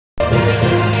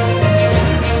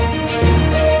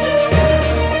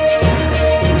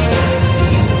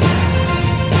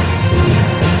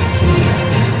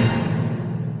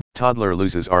Toddler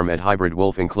loses arm at hybrid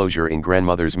wolf enclosure in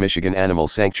grandmother's Michigan Animal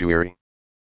Sanctuary.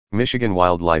 Michigan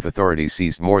wildlife authorities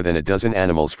seized more than a dozen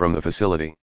animals from the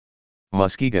facility.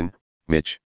 Muskegon,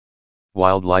 Mich.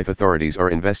 Wildlife authorities are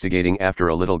investigating after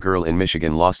a little girl in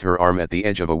Michigan lost her arm at the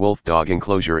edge of a wolf dog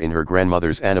enclosure in her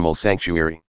grandmother's animal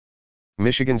sanctuary.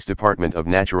 Michigan's Department of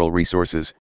Natural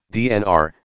Resources,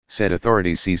 DNR, said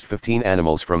authorities seized 15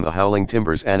 animals from the Howling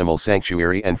Timbers Animal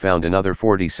Sanctuary and found another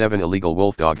 47 illegal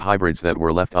wolf-dog hybrids that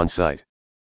were left on site.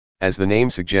 As the name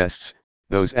suggests,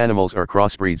 those animals are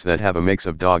crossbreeds that have a mix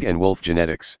of dog and wolf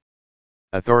genetics.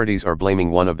 Authorities are blaming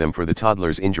one of them for the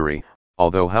toddler's injury,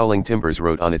 although Howling Timbers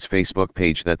wrote on its Facebook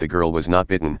page that the girl was not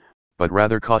bitten, but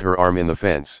rather caught her arm in the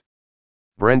fence.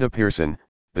 Brenda Pearson,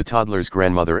 the toddler's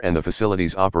grandmother and the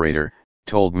facility's operator,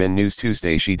 told MN News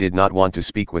Tuesday she did not want to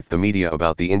speak with the media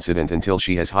about the incident until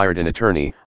she has hired an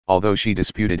attorney, although she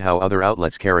disputed how other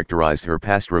outlets characterized her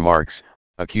past remarks,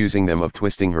 accusing them of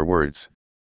twisting her words.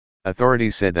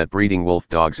 Authorities said that breeding wolf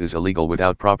dogs is illegal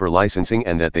without proper licensing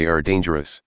and that they are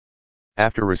dangerous.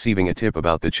 After receiving a tip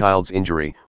about the child's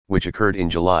injury, which occurred in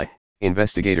July,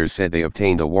 investigators said they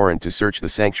obtained a warrant to search the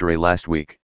sanctuary last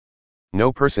week.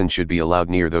 No person should be allowed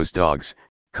near those dogs,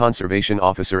 Conservation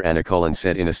Officer Anna Cullen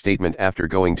said in a statement after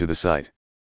going to the site.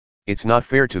 It's not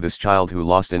fair to this child who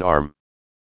lost an arm.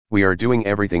 We are doing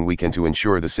everything we can to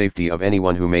ensure the safety of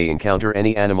anyone who may encounter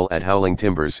any animal at Howling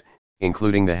Timbers,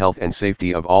 including the health and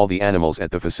safety of all the animals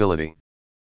at the facility.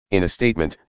 In a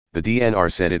statement, the DNR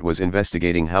said it was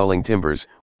investigating Howling Timbers,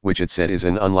 which it said is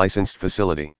an unlicensed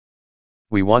facility.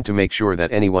 We want to make sure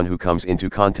that anyone who comes into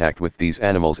contact with these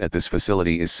animals at this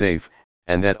facility is safe,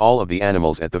 and that all of the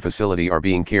animals at the facility are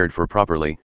being cared for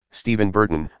properly, Stephen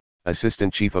Burton,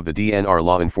 Assistant Chief of the DNR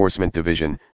Law Enforcement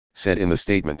Division, said in the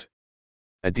statement.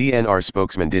 A DNR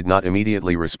spokesman did not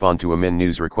immediately respond to a MN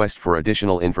News request for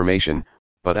additional information,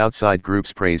 but outside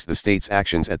groups praised the state's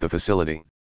actions at the facility.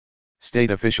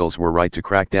 State officials were right to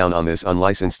crack down on this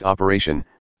unlicensed operation,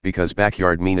 because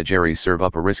backyard menageries serve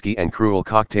up a risky and cruel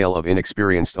cocktail of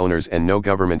inexperienced owners and no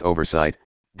government oversight,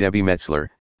 Debbie Metzler,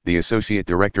 the Associate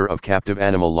Director of Captive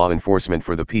Animal Law Enforcement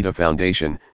for the PETA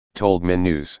Foundation, told MN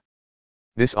News.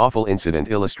 This awful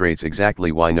incident illustrates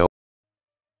exactly why no